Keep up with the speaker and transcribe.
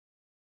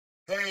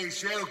Hey,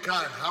 Shao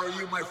Khan, how are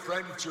you, my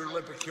friend? It's your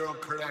Olympic hero,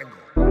 Kurt Angle.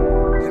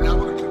 And I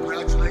want to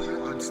congratulate you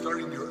on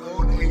starting your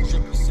own Asia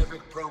Pacific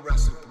pro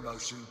wrestling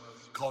promotion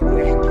called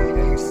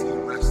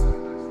APAC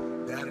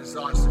Wrestling. That is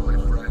awesome, my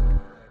friend.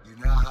 You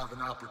now have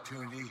an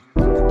opportunity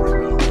to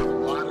bring over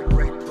a lot of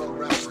great pro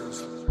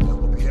wrestlers that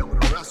will be able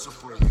to wrestle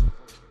for you.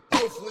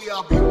 Hopefully,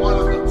 I'll be one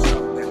of them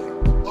someday.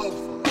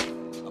 Hopefully.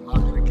 I'm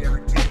not going to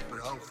guarantee it, but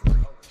hopefully.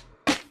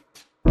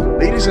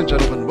 Ladies and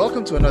gentlemen,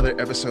 welcome to another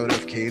episode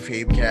of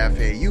Kayfabe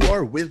Cafe. You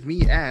are with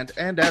me, and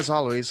as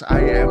always,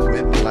 I am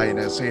with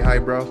Linus. Say hi,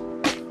 bro.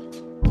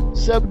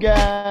 Sup,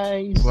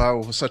 guys?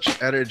 Wow,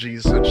 such energy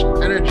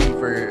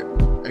for,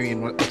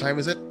 what time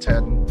is it?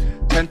 10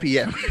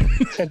 p.m.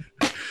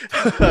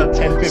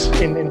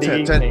 10:15 in the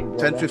evening.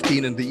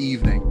 10:15 in the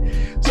evening.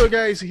 So,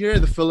 guys, here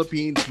in the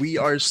Philippines, we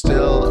are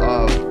still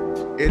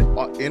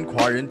in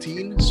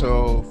quarantine.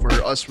 So, for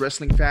us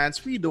wrestling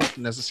fans, we don't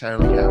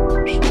necessarily have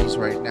shows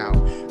right now.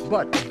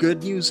 But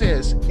good news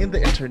is, in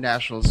the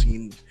international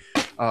scene,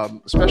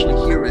 especially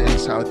here in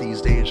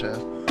Southeast Asia,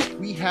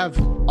 we have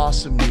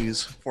awesome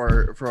news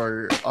for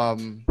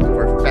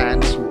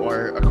fans who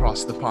are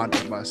across the pond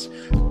from us.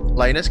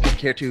 Linus,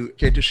 care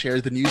to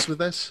share the news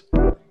with us?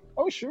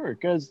 Oh, sure.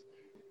 Because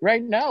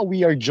right now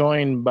we are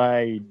joined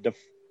by the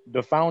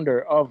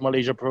founder of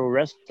Malaysia Pro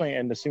Wrestling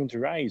and the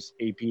soon-to-rise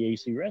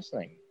APAC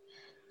Wrestling.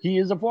 He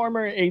is a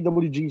former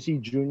AWGC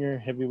Junior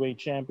Heavyweight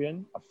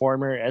Champion, a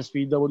former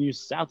SPW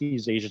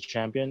Southeast Asia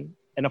Champion,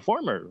 and a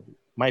former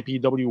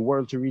MyPW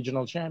World to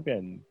Regional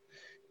Champion.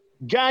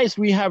 Guys,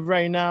 we have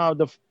right now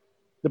the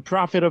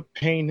prophet of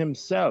pain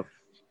himself,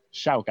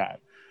 Shao Kahn.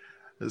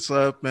 What's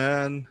up,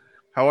 man?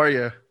 How are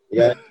you?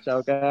 Yeah,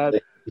 Shao Kahn.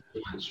 thank you so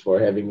much for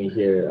having me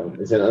here.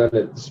 It's an honor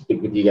to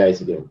speak with you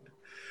guys again.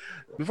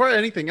 Before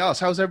anything else,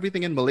 how's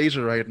everything in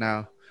Malaysia right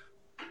now?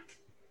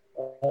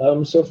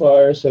 So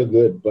far, so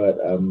good, but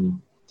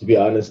to be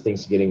honest,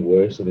 things are getting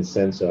worse in the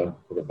sense of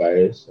the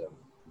virus,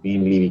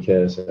 mainly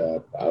because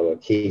our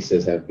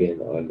cases have been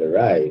on the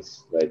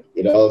rise. Like,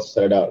 it all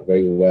started out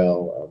very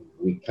well.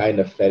 We kind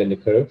of flattened the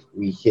curve.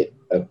 We hit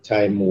a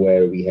time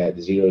where we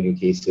had 0 new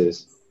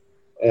cases.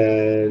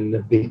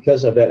 And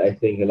because of that, I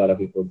think a lot of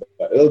people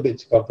got a little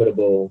bit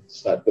comfortable,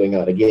 start going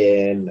out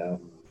again.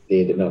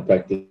 They did not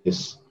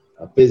practice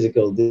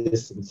physical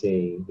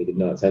distancing. They did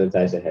not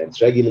sanitize their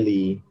hands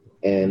regularly.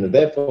 And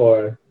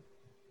therefore,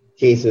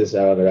 cases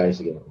are on the rise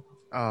again.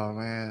 Oh,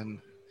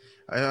 man.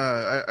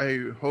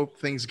 I hope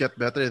things get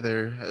better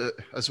there,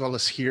 as well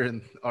as here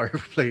in our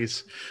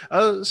place.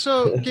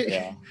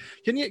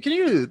 Can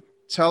you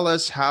tell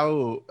us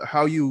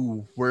how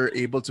you were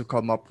able to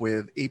come up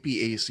with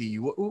APAC?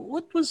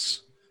 What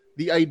was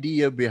the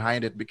idea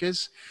behind it?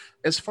 Because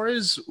as far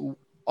as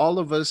all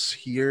of us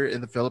here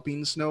in the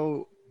Philippines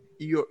know,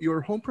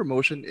 your home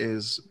promotion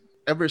is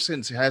ever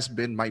since has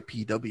been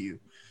MyPW.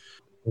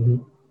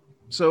 Mm-hmm.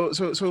 So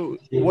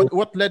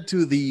what led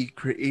to the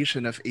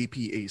creation of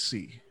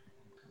APAC?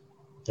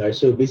 All right,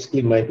 so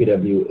basically,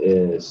 MyPW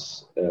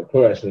is a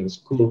pro wrestling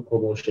school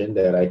promotion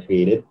that I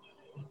created.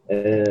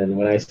 And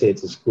when I say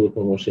it's a school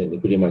promotion, it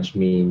pretty much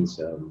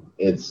means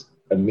it's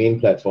a main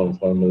platform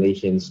for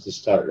Malaysians to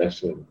start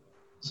wrestling.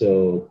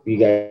 So you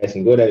guys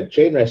can go there to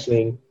train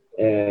wrestling,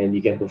 and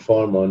you can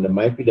perform on the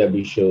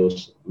MyPW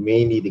shows,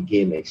 mainly the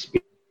game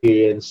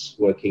experience,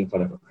 working in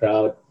front of a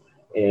crowd.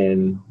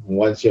 And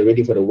once you're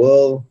ready for the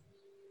world,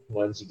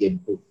 once you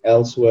get booked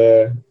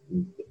elsewhere,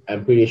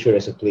 I'm pretty sure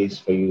there's a place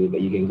for you that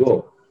you can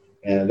go.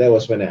 And that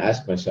was when I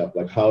asked myself,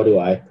 like, how do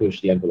I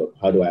push the envelope?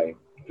 How do I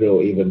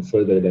grow even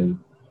further than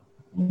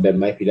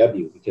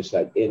MyPW? Because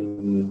I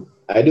do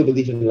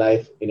believe in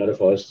life, in order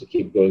for us to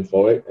keep going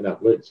forward and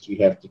upwards, we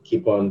have to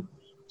keep on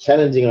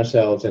challenging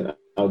ourselves and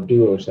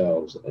outdo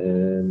ourselves.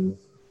 And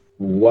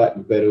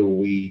what better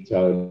way to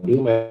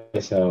outdo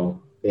myself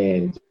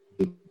than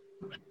to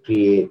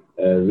create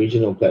a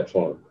regional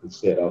platform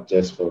instead of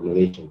just for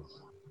Malaysians?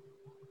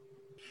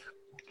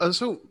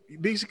 So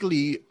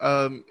basically,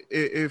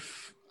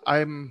 if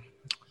I'm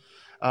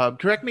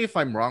correct me if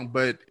I'm wrong,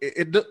 but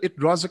it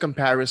draws a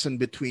comparison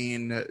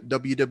between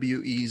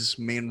WWE's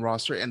main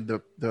roster and the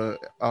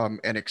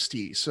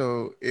NXT.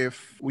 So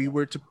if we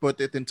were to put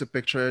it into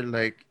picture,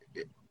 like,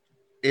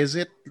 is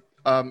it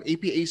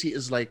APAC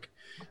is like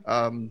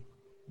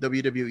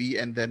WWE,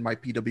 and then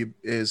MyPW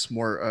is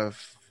more of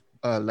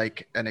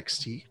like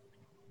NXT?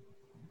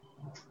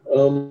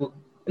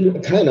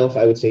 Kind of,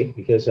 I would say,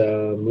 because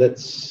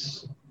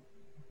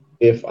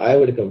if I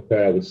were to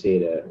compare, I would say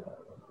that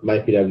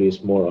MyPW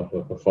is more of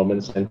a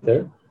performance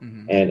center,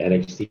 Mm-hmm. and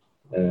NXT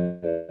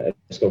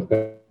as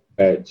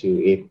compared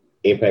to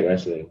APAC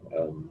Wrestling,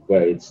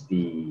 where it's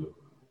the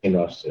main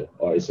roster,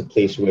 or it's a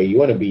place where you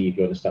want to be if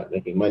you want to start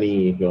making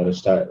money, if you want to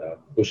start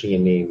pushing your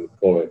name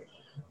forward.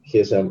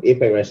 Because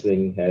APAC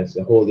Wrestling has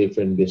a whole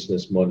different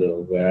business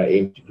model where I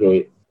aim to grow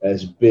it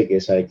as big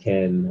as I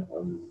can.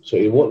 So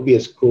it won't be a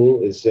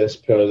school, it's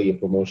just purely a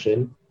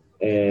promotion.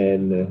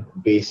 And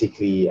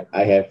basically,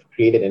 I have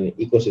created an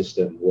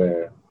ecosystem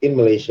where in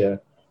Malaysia,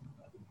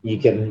 you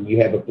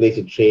have a place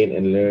to train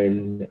and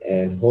learn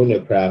and hone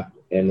your craft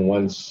And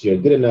once you're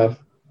good enough,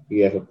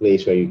 you have a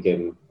place where you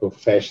can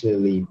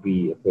professionally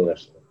be a pro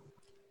wrestler.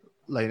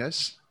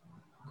 Linus,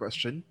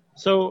 question.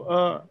 So,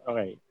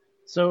 okay.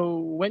 So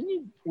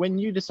when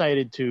you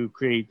decided to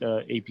create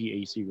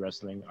APAC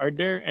Wrestling, are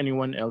there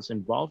anyone else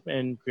involved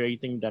in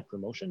creating that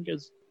promotion?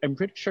 Because I'm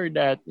pretty sure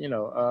that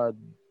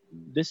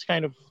this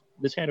kind of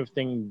this kind of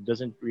thing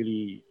doesn't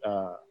really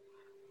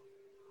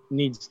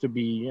needs to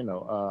be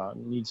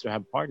needs to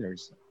have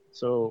partners.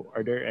 So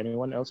are there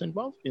anyone else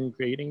involved in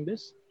creating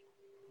this?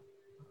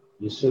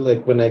 You see,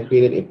 like when I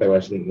created Impact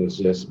Wrestling, it was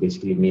just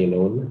basically me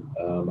alone.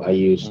 I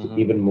used Mm-hmm.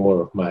 even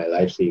more of my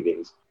life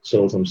savings,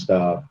 sold some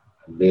stuff,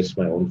 raised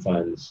my own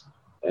funds,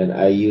 and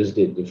I used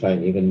it to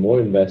find even more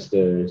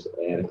investors.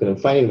 And I couldn't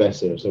find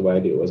investors, so what I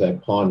did was I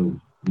pawned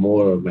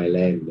more of my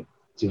land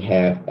to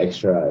have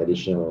extra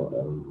additional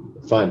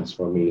funds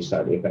for me to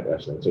start Impact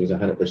Wrestling. So it's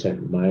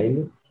 100%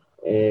 mine.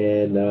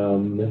 And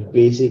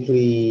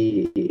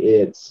basically,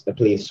 it's a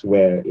place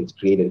where it's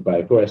created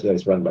by pro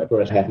wrestlers, it's run by pro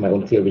wrestlers. I have my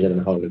own clear vision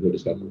on how to grow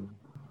this company.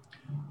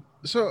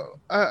 So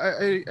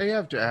I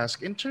have to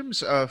ask, in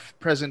terms of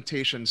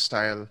presentation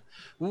style,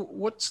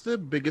 what's the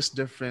biggest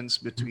difference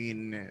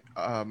between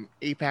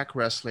APAC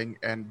Wrestling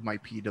and my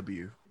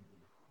PW?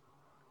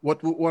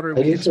 What are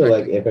I we do feel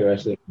like expecting? Impact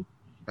Wrestling.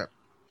 Uh,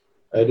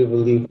 I do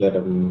believe that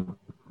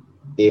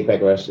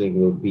Impact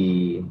Wrestling will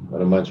be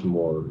on a much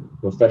more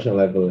professional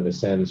level in a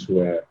sense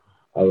where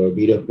our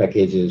video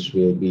packages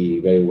will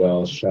be very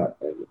well shot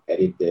and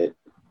edited.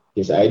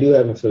 Because I do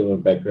have a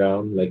film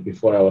background. Like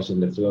before I was in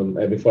the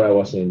before I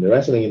was in the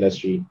wrestling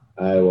industry,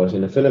 I was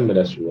in the film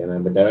industry, and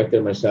I'm a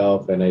director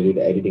myself, and I do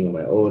the editing on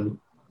my own.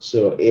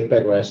 So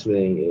Apex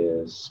Wrestling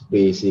is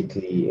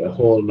basically a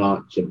whole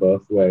notch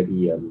above where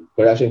the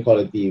production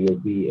quality will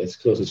be as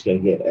close as you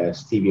can get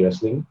as TV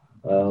wrestling.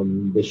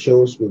 The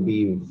shows will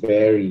be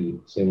very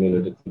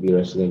similar to TV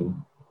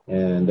wrestling,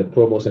 and the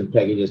promos and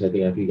packages I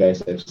think if you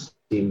guys have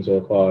seen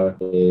so far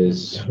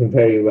is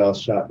very well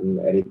shot and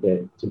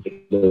edited to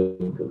make it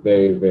look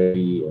very,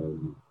 very,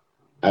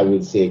 I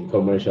would say,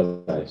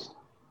 commercialized.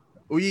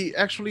 We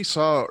actually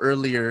saw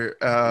earlier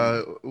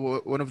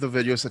one of the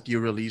videos that you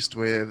released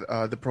with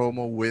the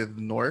promo with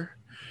Nor.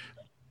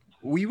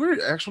 We were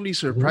actually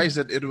surprised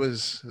that it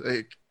was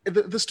like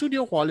the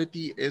studio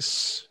quality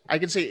is, I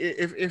can say,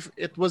 if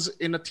it was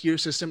in a tier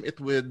system, it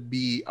would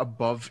be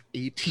above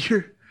A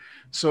tier.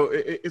 So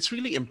it's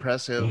really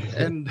impressive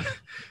and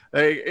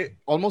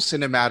almost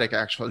cinematic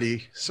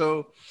actually.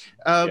 So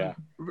Yeah.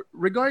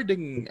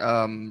 regarding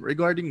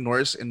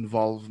Nor's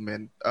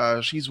involvement,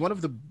 she's one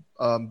of the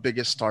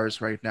biggest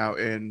stars right now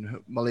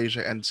in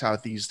Malaysia and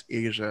Southeast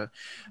Asia.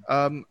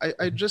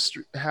 I just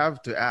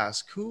have to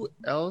ask, who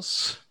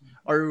else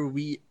are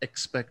we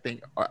expecting?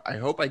 I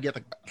hope I get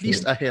at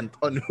least a hint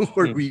on who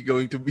are we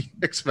going to be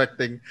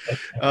expecting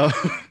uh,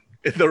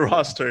 in the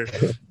roster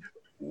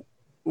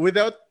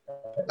without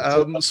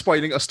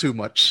spoiling us too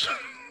much.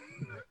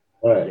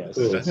 All right, Yes.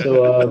 cool.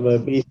 So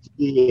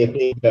basically, I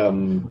think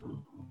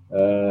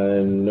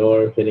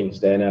Noor Phoenix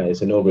Dana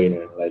is a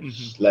no-brainer.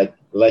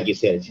 Like you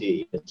said,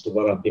 she is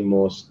one of the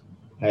most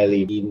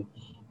highly seen.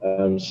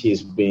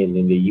 She's been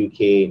in the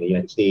UK, in the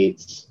United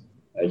States.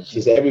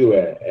 She's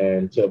everywhere,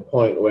 and to a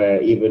point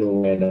where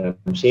even when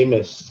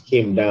Sheamus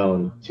came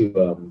down to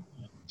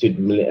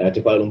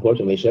Kuala Lumpur,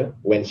 to Malaysia,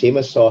 when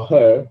Sheamus saw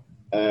her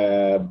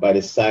by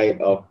the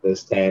side of the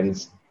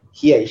stands,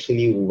 he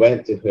actually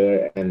went to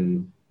her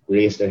and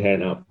raised her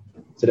hand up.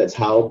 So that's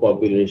how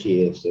popular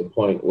she is, to a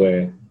point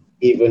where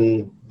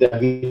even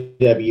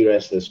WWE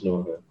wrestlers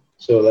know her.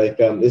 So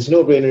it's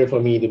no brainer for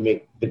me to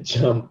make the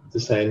jump to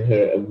sign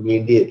her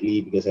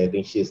immediately because I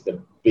think she's the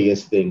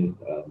biggest thing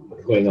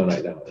going on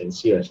right now in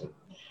C wrestling.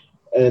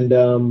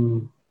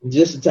 And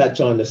just to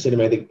touch on the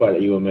cinematic part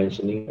that you were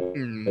mentioning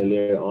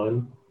earlier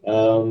on,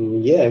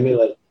 yeah, I mean,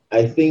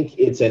 I think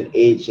it's an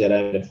age that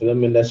I'm in the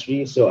film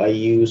industry, so I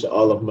use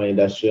all of my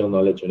industrial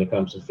knowledge when it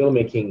comes to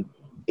filmmaking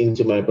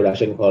into my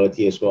production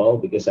quality as well,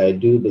 because I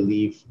do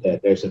believe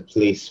that there's a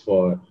place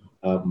for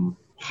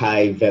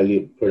high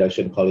value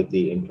production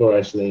quality in pro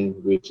wrestling,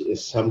 which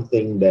is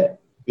something that,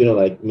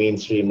 like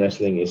mainstream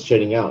wrestling is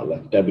churning out,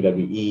 like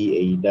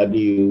WWE,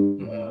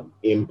 AEW,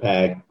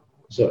 Impact.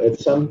 So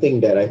it's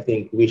something that I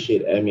think we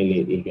should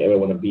emulate if you ever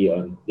want to be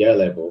on their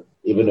level,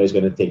 even though it's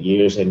going to take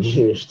years and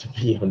years to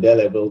be on their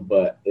level,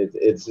 but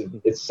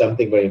it's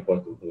something very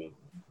important to me.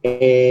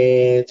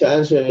 And to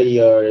answer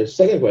your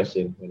second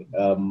question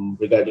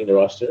regarding the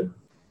roster,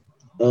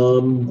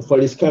 for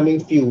this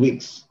coming few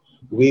weeks,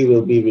 we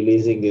will be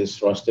releasing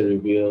this roster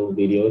reveal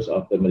videos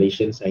of the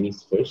Malaysian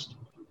signees first,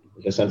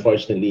 because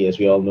unfortunately, as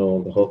we all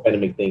know, the whole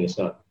pandemic thing is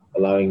not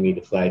allowing me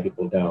to fly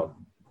people down.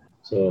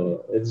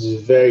 So it's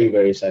very,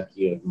 very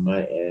sucky on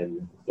my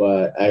end,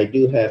 but I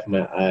do have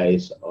my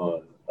eyes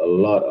on a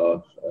lot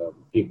of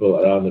people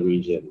around the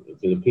region, in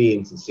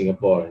Philippines, in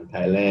Singapore, in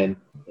Thailand,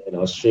 in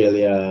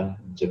Australia,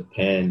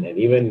 Japan, and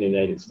even the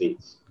United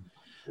States.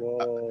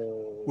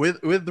 Whoa.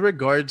 With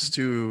regards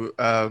to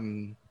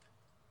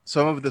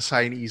some of the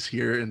signees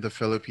here in the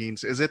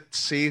Philippines, is it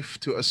safe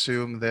to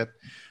assume that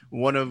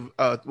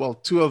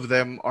two of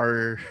them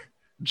are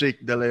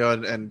Jake De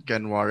Leon and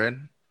Ken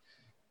Warren.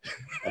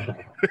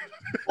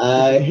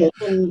 I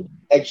haven't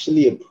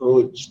actually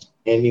approached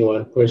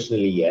anyone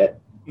personally yet.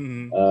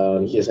 Mhm.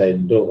 Because I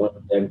don't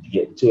want them to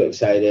get too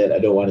excited. I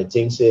don't want to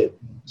jinx it.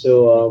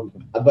 So,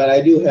 but I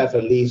do have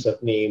a list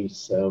of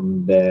names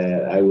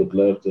that I would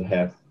love to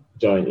have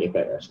join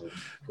Impact Wrestling.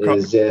 Cro-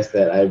 It's just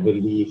that I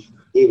believe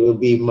it will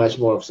be much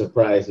more of a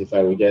surprise if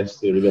I were just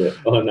to reveal it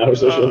on our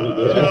social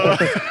media.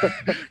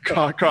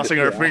 Crossing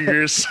our Yeah.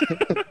 fingers.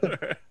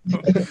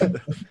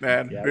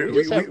 Man, Yeah,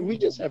 we we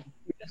just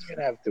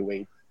gonna have to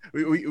wait.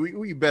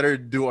 we better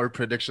do our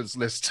predictions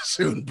list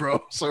soon,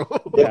 bro. So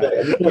Yeah,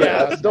 I just wanna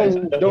yeah. ask-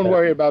 Don't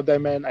worry about that,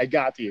 man. I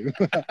got you.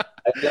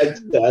 I'd like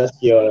to ask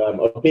your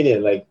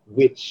opinion. Like,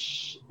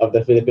 which of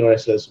the Filipino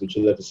wrestlers would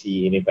you love to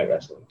see in Impact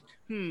Wrestling?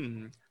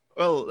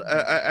 Well,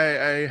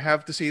 I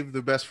have to save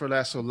the best for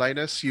last. So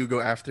Linus, you go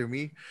after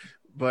me.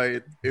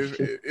 But if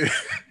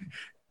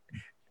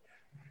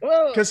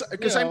Well,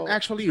 because I'm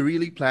actually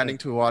really planning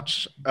to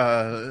watch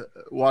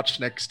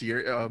next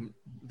year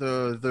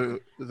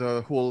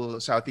the whole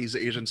Southeast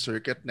Asian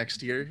circuit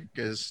next year,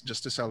 because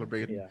just to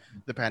celebrate yeah,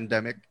 the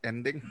pandemic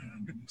ending,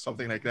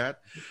 something like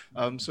that.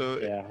 So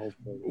yeah.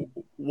 Hopefully.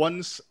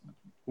 once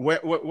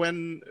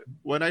when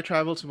I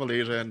travel to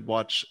Malaysia and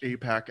watch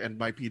APAC and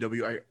my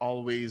PW, I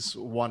always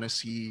want to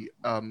see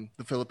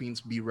the Philippines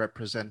be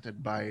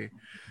represented by.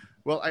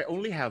 Well, I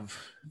only have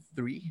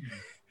 3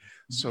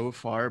 so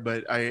far,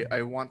 but I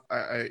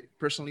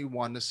personally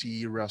want to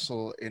see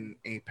wrestle in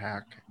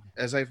APAC.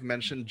 As I've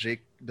mentioned,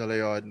 Jake De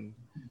Leon,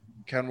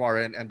 Ken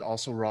Warren, and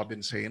also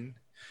Robin Sane,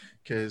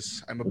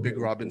 because I'm a big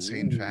Robin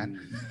Sane fan.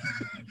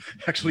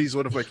 Actually, he's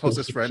one of my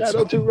closest friends. Shout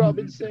So out to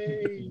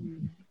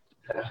Robinson.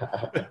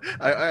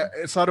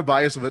 it's not a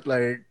bias, but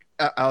like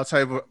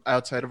outside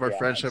of our Yeah,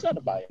 friendship, it's not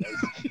a bias.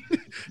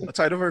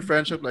 outside of our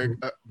friendship, like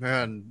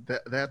man,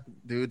 that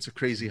dude's a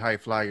crazy high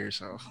flyer.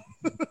 So,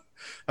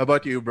 how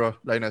about you, bro,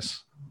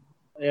 Linus?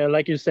 Yeah,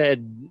 like you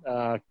said,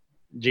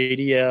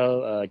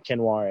 JDL,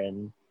 Ken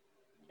Warren,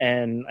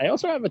 and I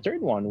also have a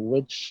third one,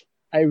 which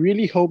I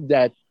really hope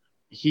that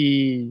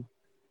he,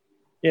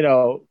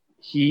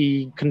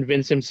 he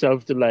convinced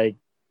himself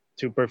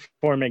to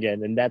perform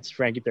again, and that's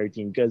Frankie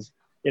 13. Because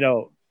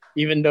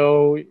even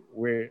though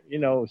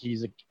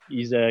he's a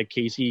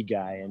KC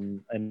guy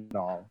and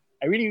all,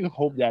 I really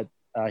hope that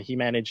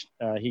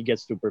he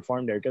gets to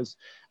perform there, because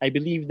I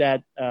believe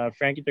that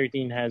Frankie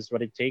 13 has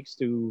what it takes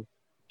to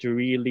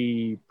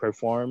really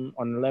perform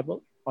on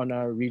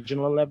a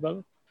regional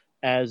level,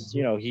 as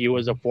he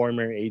was a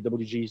former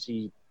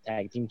AWGC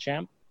tag team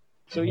champ.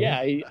 So yeah,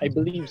 I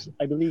believe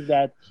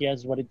that he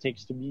has what it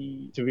takes to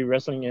be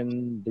wrestling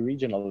in the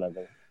regional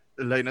level.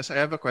 Linus, I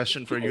have a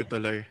question for you,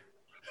 Tuloy.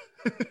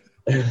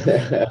 What's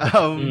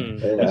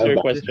your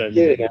question?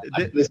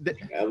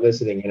 I'm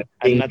listening, and I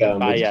I'm think not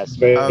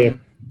biased. it's very,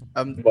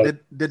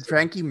 Did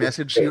Frankie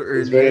message you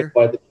it's very earlier?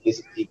 important to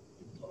listen to.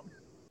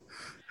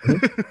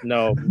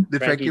 No,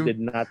 Did Frankie Frankie did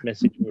not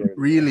message me. earlier.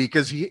 really?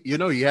 Because he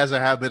has a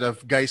habit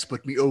of guys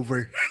put me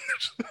over.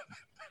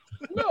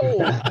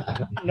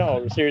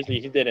 No, seriously,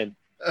 he didn't.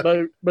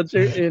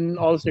 In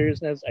all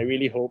seriousness, I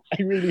really hope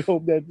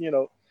that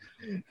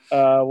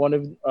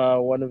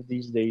one of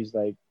these days,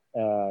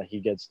 he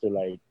gets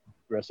to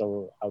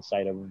wrestle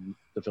outside of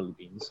the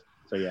Philippines.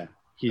 So yeah,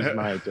 he's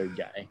my third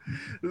guy.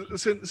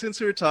 Since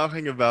we're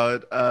talking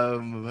about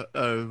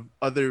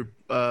other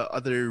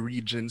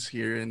regions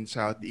here in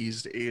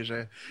Southeast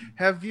Asia,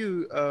 have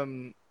you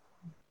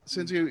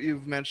since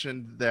you've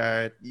mentioned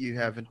that you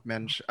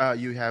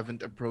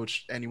haven't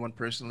approached anyone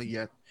personally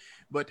yet,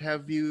 but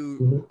have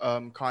you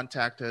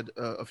contacted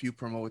a few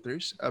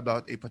promoters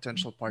about a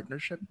potential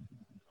partnership?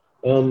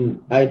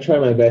 I try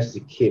my best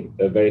to keep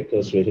a very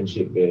close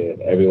relationship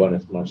with everyone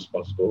as much as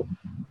possible.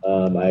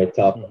 I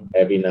talk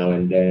every now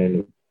and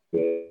then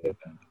with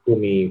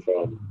Kumi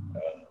from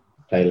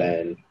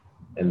Thailand,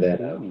 and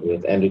then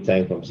with Andrew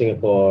Tang from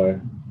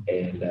Singapore,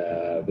 and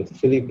with the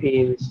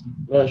Philippines.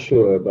 Not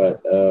sure,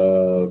 but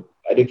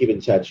I do keep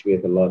in touch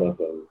with a lot of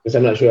them, because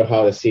I'm not sure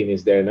how the scene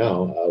is there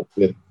now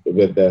with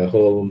the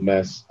whole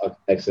mass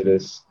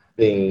exodus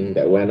thing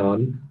that went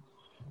on.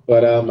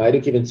 But I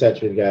do keep in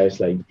touch with guys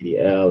like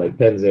DDL, like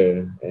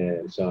Penzer,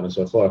 and so on and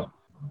so forth.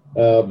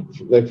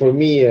 Like for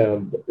me,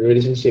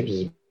 relationships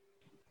is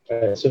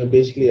so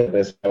basically,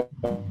 as I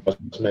was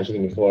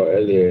mentioning before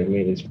earlier. I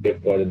mean, it's very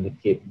important to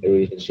keep a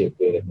relationship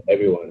with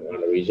everyone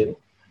around the region,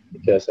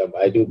 because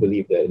I do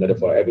believe that in order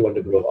for everyone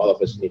to grow, all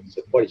of us need to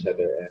support each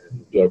other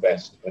and do our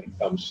best when it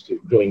comes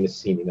to growing the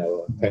scene in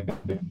our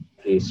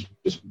countries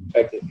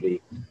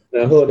respectively.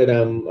 And I hope that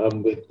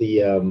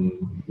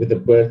with the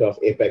birth of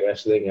APAC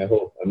Wrestling, I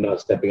hope I'm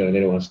not stepping on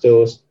anyone's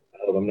toes. I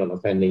hope I'm not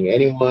offending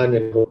anyone,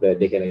 and hope that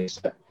they can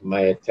accept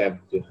my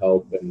attempt to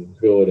help and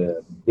grow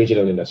the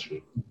regional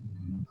industry.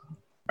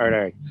 All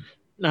right.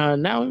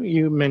 Now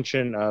you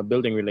mentioned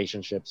building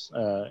relationships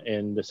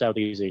in the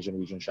Southeast Asian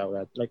region,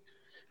 Shaulat.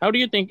 How do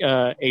you think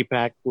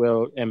APAC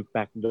will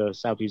impact the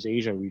Southeast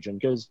Asian region?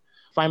 Because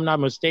if I'm not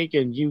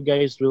mistaken, you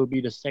guys will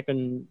be the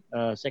second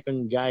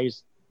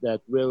guys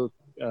that will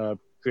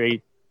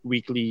create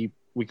weekly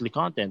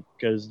content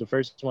because the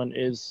first one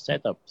is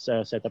setup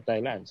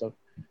Thailand. So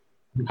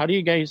how do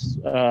you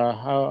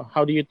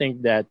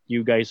think that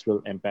you guys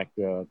will impact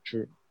the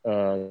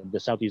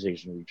Southeast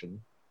Asian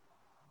region?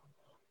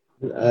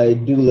 I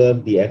do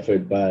love the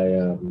effort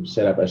by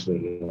Setup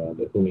Wrestling,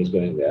 the Kumi is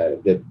going there,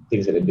 the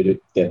things that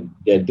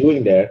they're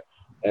doing there,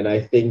 and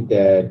I think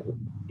that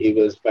it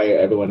will inspire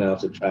everyone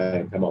else to try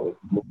and come up with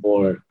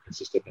more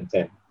consistent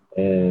content.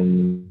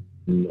 And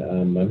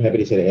I'm happy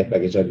to say that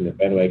FPAC is joining the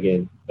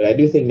bandwagon, but I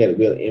do think that it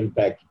will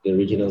impact the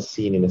regional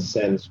scene in a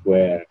sense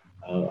where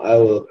I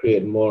will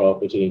create more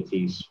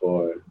opportunities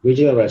for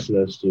regional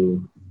wrestlers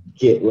to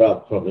get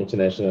rub from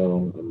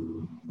international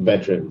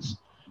veterans.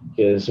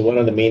 Because one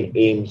of the main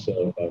aims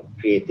of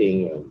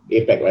creating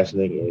APAC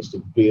Wrestling is to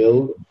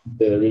build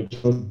the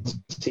regional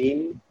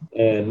scene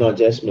and not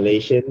just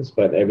Malaysians,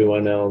 but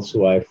everyone else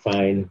who I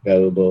find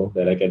valuable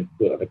that I can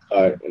put on the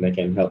card and I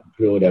can help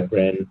grow their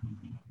brand.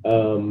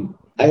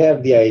 I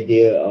have the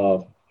idea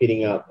of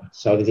pitting up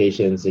Southeast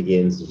Asians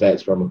against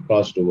vets from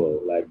across the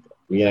world, like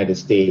the United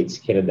States,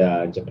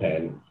 Canada, and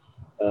Japan.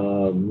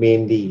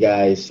 Mainly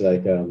guys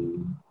like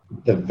the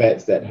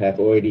vets that have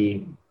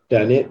already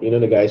done it,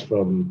 the guys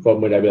from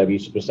former WWE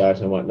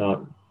superstars and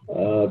whatnot.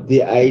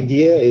 The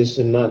idea is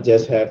to not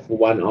just have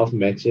one-off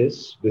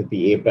matches with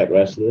the APAC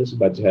wrestlers,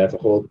 but to have a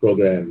whole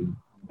program,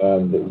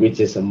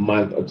 which is a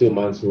month or 2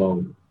 months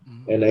long.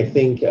 And I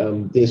think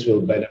this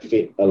will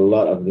benefit a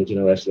lot of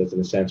regional wrestlers in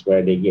the sense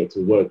where they get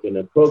to work in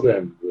a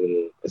program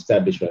with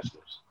established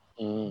wrestlers.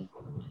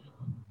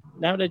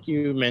 Now that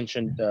you've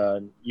mentioned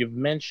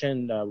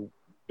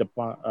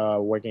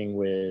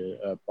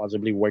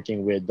possibly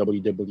working with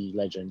WWE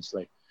legends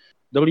like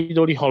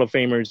WWE Hall of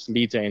Famers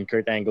Lita and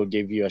Kurt Angle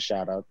gave you a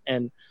shout out.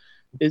 And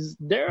is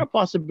there a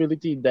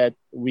possibility that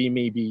we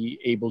may be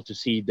able to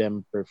see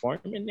them perform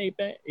in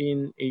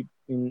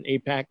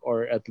APAC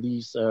or at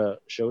least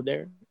show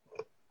there?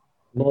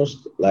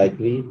 Most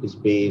likely, is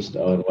based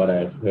on what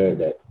I've heard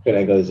that Kurt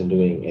Angle isn't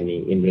doing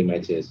any in-ring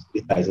matches.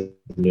 Lita isn't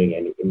doing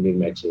any in-ring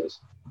matches.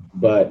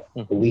 But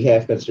we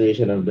have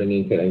consideration of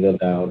bringing Kurt Angle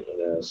down in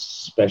a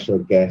special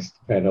guest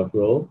kind of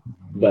role.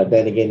 But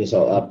then again, it's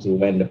all up to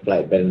when the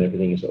flight ban and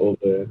everything is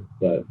over.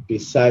 But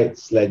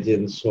besides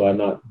legends who are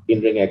not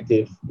in-ring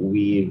active,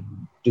 we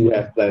do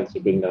have plans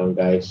to bring down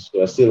guys who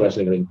are still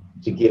wrestling ring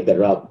to give that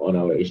rub on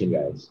our Asian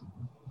guys.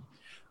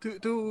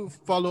 To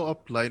follow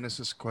up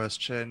Linus's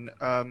question,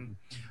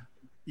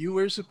 you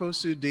were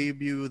supposed to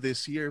debut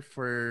this year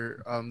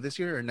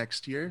or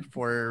next year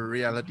for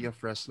Reality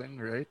of Wrestling,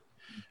 right?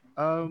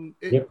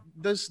 Yep.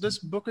 Does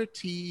Booker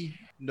T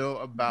know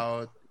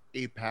about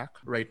APAC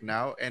right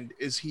now, and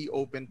is he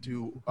open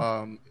to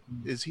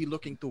is he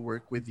looking to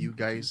work with you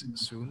guys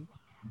soon?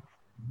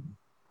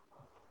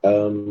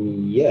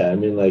 Yeah, I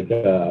mean,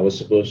 I was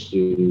supposed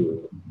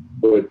to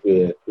work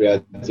with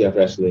Reality of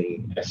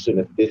Wrestling as soon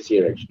as this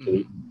year,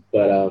 actually.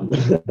 But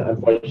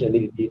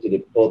unfortunately, due to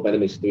the whole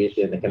pandemic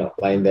situation, I cannot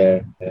fly in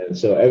there. And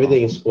so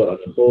everything is put on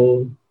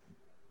hold.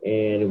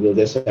 And we'll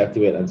just have to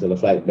wait until the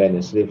flight ban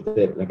is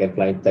lifted. I can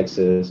fly to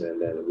Texas, and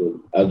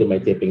then I'll do my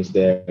tapings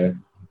there.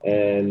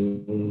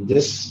 And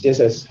just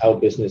as how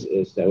business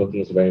is,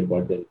 networking is very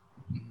important.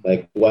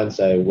 Like once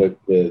I work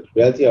with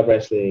Reality of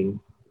Wrestling,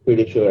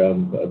 pretty sure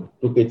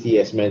Booker T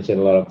has mentioned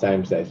a lot of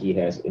times that he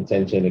has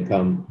intention to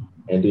come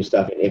and do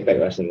stuff in APAC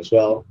Wrestling as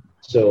well.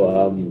 So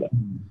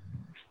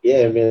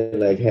yeah, I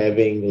mean,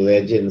 having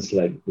legends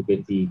like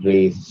Booker T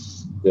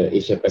grace the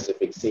Asia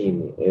Pacific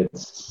scene,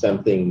 it's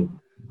something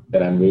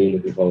that I'm really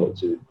looking forward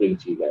to bring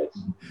to you guys.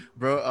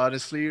 Bro,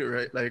 honestly,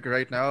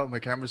 right now my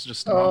camera's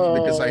just off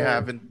because I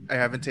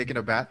haven't taken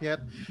a bath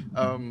yet.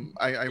 I'm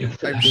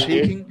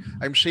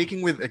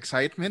shaking with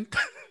excitement.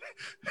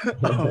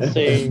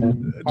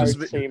 Same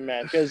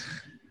man, because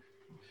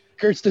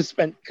curse this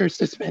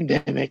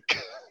pandemic.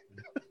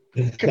 I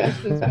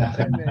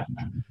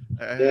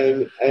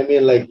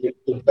mean,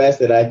 the best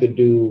that I could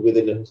do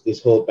within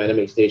this whole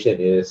pandemic station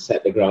is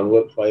set the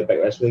groundwork for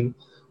APAC Wrestling.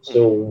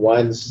 So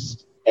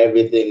once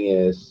everything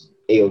is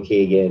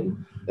A-okay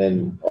again,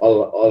 then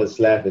all that's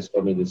left is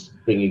for me to just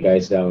bring you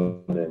guys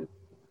down and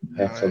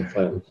have some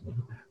fun.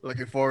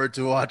 Looking forward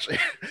to watching.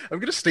 I'm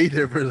gonna stay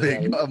there for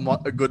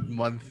a good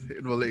month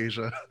in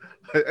Malaysia.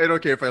 I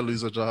don't care if I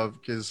lose a job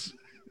because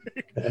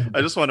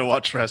I just want to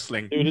watch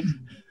wrestling. Dude,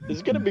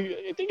 it's gonna be.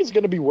 I think it's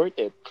gonna be worth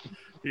it.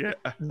 Yeah,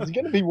 it's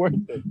gonna be worth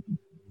it.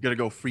 Gonna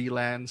go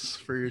freelance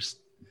first.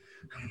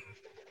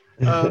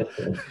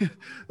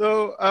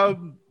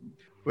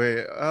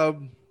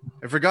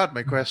 I forgot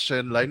my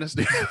question. Linus,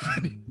 do you have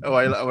any?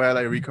 While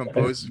I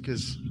recompose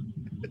because.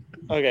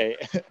 Okay,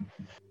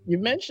 you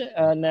mentioned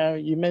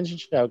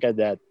Shaukat,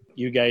 that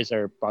you guys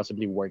are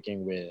possibly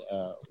working with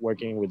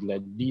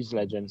these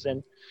legends,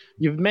 and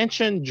you've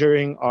mentioned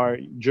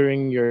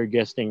during your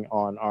guesting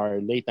on our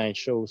late night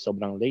show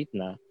Sobrang Late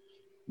Na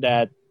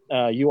that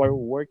you are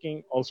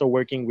working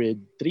with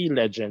 3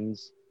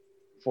 legends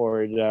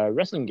for the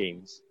wrestling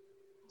games.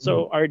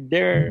 So are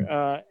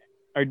there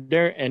are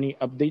there any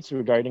updates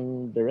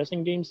regarding the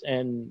wrestling games?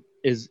 And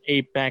is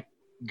APAC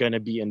gonna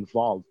be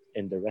involved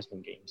in the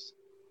wrestling games?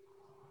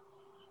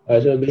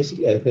 So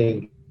basically, I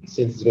think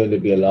since it's going to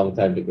be a long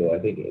time to go, I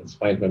think it's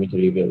fine for me to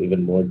reveal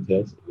even more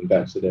details in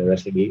regards to the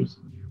wrestling games.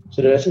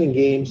 So the wrestling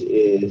games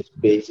is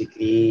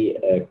basically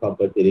a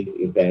competitive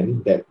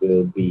event that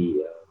will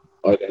be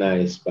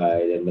organized by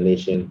the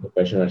Malaysian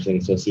Professional Wrestling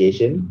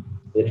Association.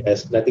 It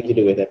has nothing to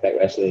do with Impact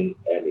Wrestling,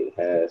 and it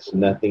has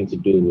nothing to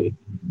do with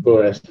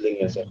pro wrestling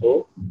as a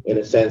whole. In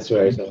a sense,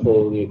 where it's a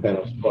whole new kind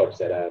of sports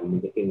that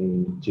I'm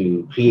looking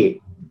to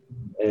create.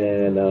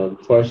 And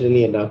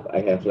fortunately enough,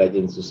 I have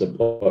legends to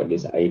support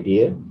this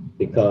idea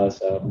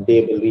because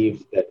they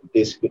believe that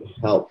this could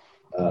help.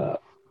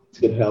 This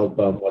could help.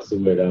 What's the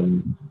word?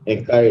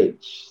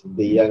 Encourage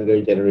the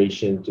younger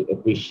generation to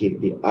appreciate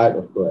the art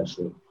of pro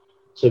wrestling.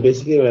 So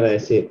basically, when I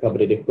say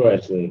competitive pro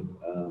wrestling,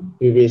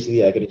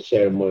 previously I could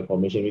share more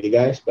information with you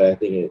guys, but I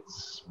think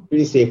it's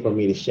pretty safe for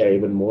me to share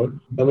even more.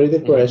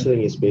 Competitive pro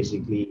wrestling is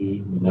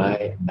basically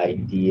my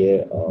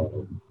idea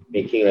of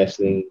making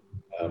wrestling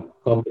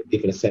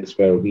competitive in a sense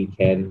where we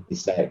can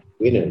decide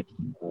winners.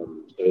 So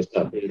it's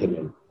not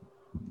predetermined.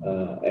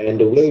 And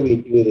the way we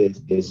do this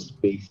is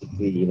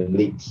basically in a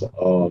mix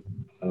of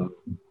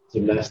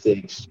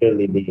gymnastics,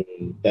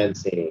 cheerleading,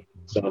 dancing,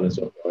 so on and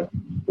so forth,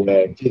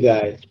 where two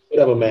guys put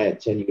up a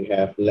match and you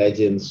have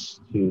legends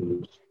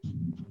to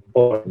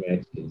support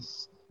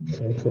matches.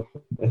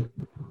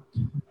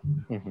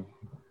 Mhm.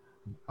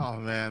 Oh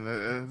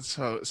man,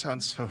 so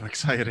sounds so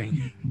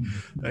exciting.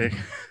 Like,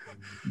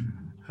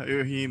 I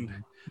mean,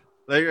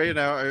 like right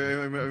now,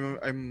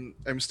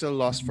 I'm still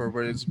lost for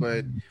words,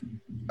 but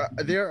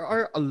there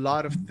are a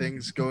lot of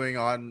things going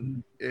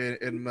on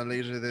in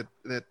Malaysia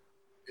that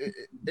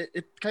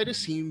it kind of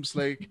seems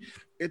like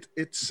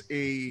it's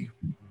a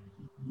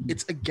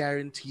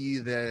guarantee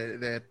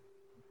that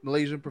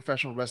Malaysian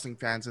professional wrestling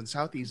fans and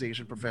Southeast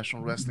Asian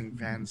professional wrestling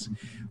fans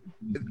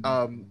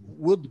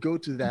would go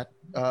to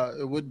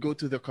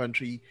the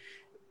country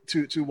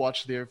to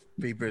watch their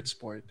favorite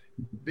sport,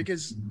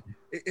 because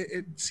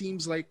it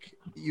seems like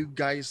you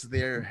guys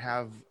there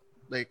have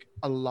like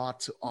a lot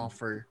to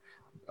offer,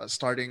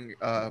 starting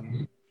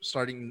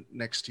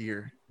next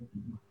year.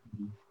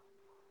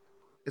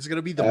 It's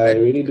gonna be the I mecca.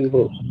 really do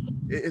hope.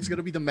 It's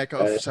gonna be the mecca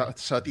of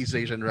Southeast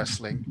Asian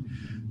wrestling.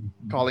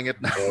 Calling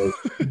it now.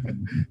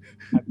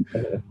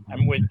 Uh,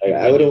 I'm with I, you.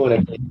 I wouldn't want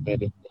to claim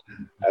anything.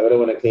 I wouldn't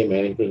want to claim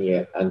anything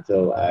yet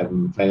until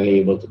I'm finally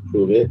able to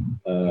prove it.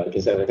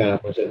 Because I'm the kind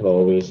of person who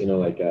always,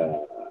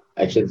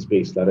 action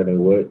speaks louder than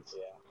words.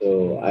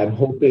 So I'm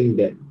hoping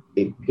that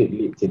it could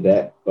lead to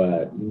that.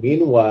 But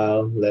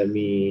meanwhile, let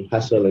me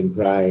hustle and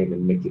grind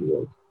and make it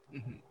work.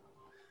 Mhm.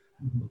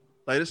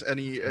 Titus,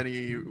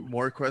 any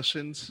more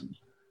questions?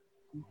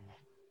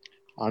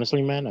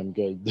 Honestly, man, I'm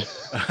good.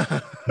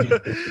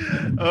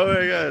 Oh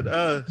my god.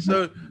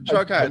 So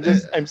Shawkat,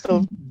 I'm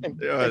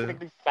uh,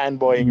 technically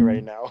fanboying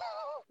right now.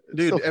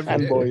 dude, Still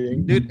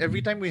fanboying.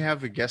 every time we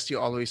have a guest, you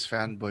always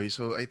fanboy.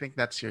 So I think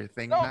that's your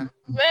thing, No, nah?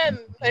 man.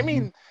 I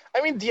mean,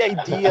 the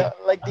idea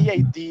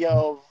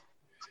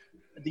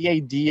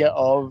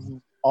of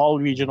all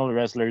regional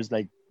wrestlers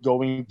like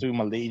going to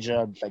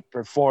Malaysia, like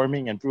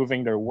performing and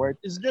proving their worth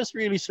is just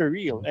really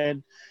surreal.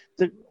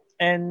 The,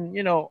 and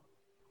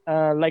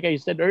like I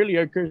said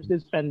earlier, curse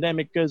this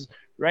pandemic because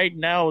right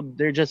now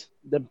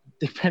the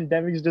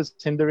pandemic is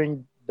just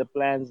hindering the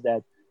plans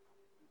that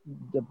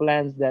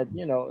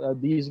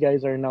these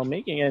guys are now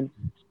making. And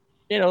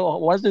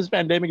once this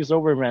pandemic is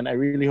over, man, I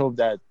really hope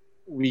that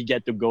we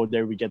get to go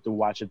there, we get to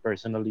watch it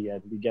personally,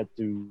 and we get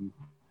to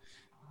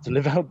I,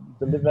 live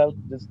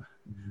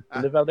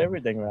out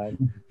everything, right?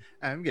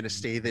 I'm gonna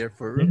stay there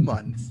for a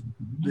month.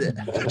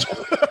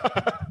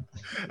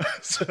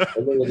 So, I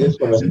think just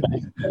from the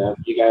fact that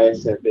you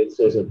guys have been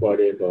so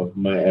supportive of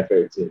my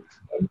efforts in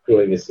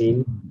growing the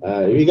scene.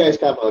 If you guys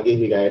come, I'll give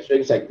you guys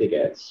ringside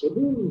tickets.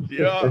 Woohoo!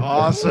 yeah,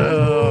 awesome!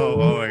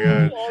 Oh my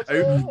god.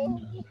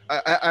 Awesome.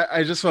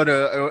 I just want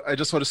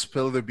to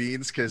spill the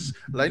beans because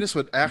Linus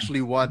would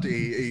actually want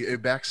a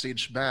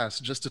backstage pass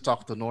just to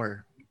talk to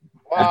Nor.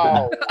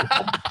 Wow,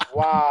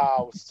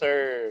 wow,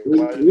 sir. We,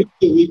 Well, we,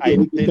 we, I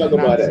we can did talk not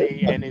about say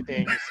it.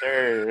 anything,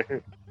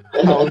 sir.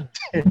 How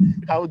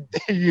how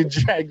dare you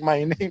drag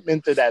my name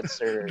into that,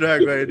 sir?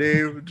 Drag my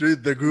name,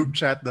 dude. The group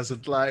chat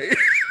doesn't lie.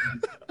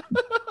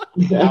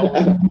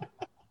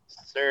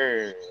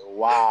 Sir,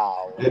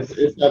 wow.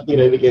 It's something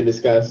that we can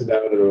discuss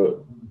down the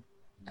road.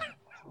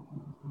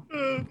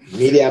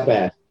 Media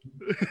pass.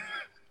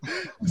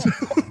 So,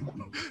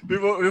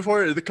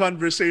 before the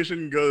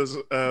conversation goes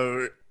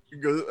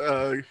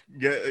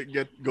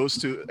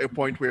to a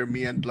point where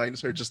me and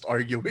Linus are just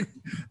arguing.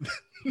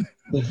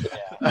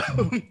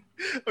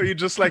 Or you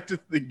just like to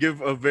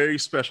give a very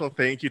special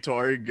thank you to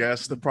our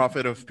guest, the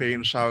Prophet of Pain,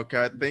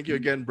 Shaukat. Thank you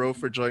again, bro,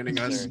 for joining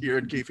Yes, us sir. here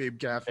at Kayfabe Thank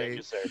Cafe.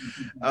 you, sir.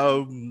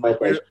 My We're,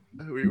 pleasure.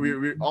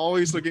 we're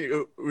always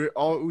looking.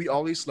 We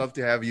always love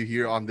to have you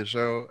here on the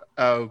show.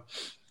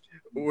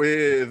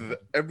 With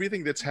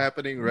everything that's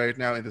happening right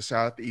now in the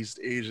Southeast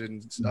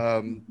Asian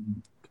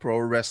pro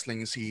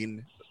wrestling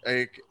scene,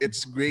 Like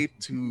it's great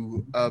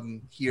to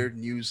hear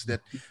news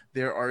that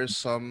there are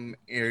some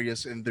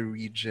areas in the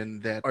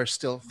region that are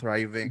still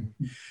thriving.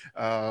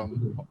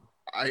 Um,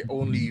 I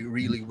only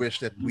really wish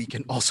that we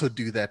can also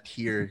do that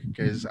here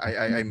because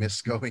I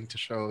miss going to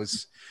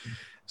shows.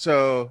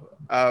 So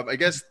I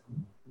guess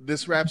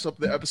this wraps up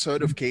the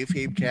episode of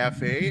Kayfabe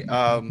Cafe.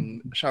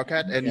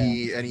 Shaukat,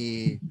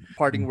 any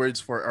parting words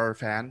for our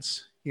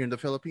fans here in the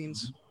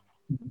Philippines?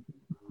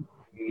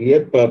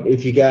 Yep.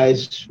 If you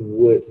guys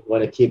would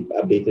want to keep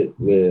updated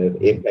with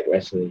Impact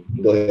Wrestling,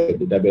 go ahead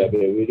to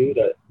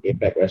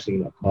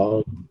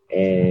www.impactwrestling.com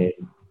and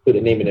put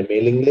a name in the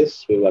mailing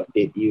list. We'll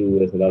update you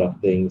with a lot of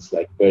things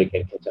like where you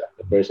can catch up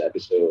the first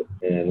episode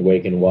and where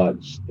you can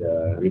watch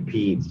the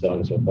repeats, so on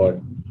and so forth.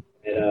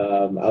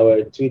 And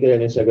our Twitter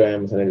and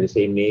Instagram is under the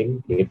same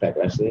name, Impact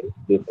Wrestling.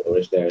 Do follow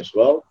us there as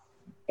well.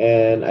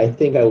 And I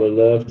think I would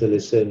love to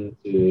listen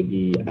to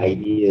the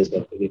ideas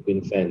of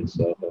Philippine fans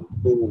of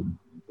who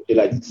would you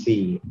like to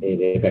see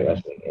in Impact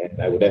Wrestling.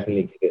 And I would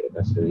definitely give it a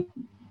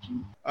consideration.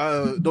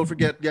 Don't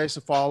forget, guys,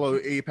 to follow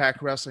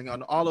APAC Wrestling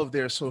on all of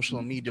their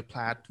social media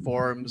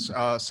platforms.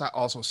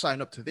 Also,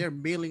 sign up to their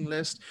mailing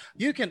list.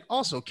 You can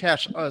also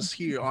catch us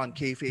here on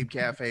Kayfabe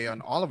Cafe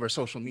on all of our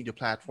social media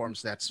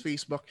platforms. That's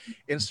Facebook,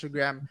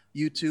 Instagram,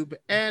 YouTube,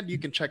 and you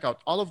can check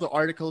out all of the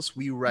articles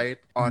we write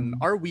on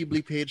our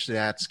Weebly page.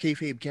 That's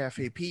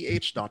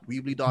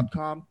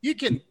kayfabecafeph.weebly.com. You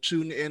can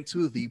tune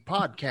into the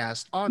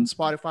podcast on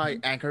Spotify,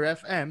 Anchor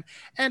FM,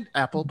 and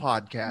Apple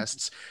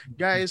Podcasts.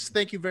 Guys,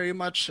 thank you very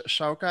much,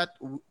 Shaukat.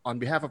 On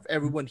behalf of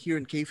everyone here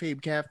in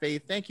Kayfabe Cafe,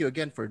 thank you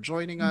again for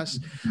joining us.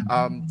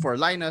 For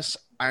Linus,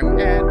 I'm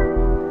Ed.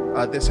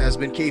 This has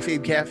been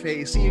Kayfabe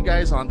Cafe. See you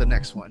guys on the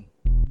next one.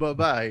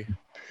 Bye-bye.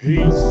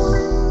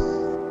 Peace.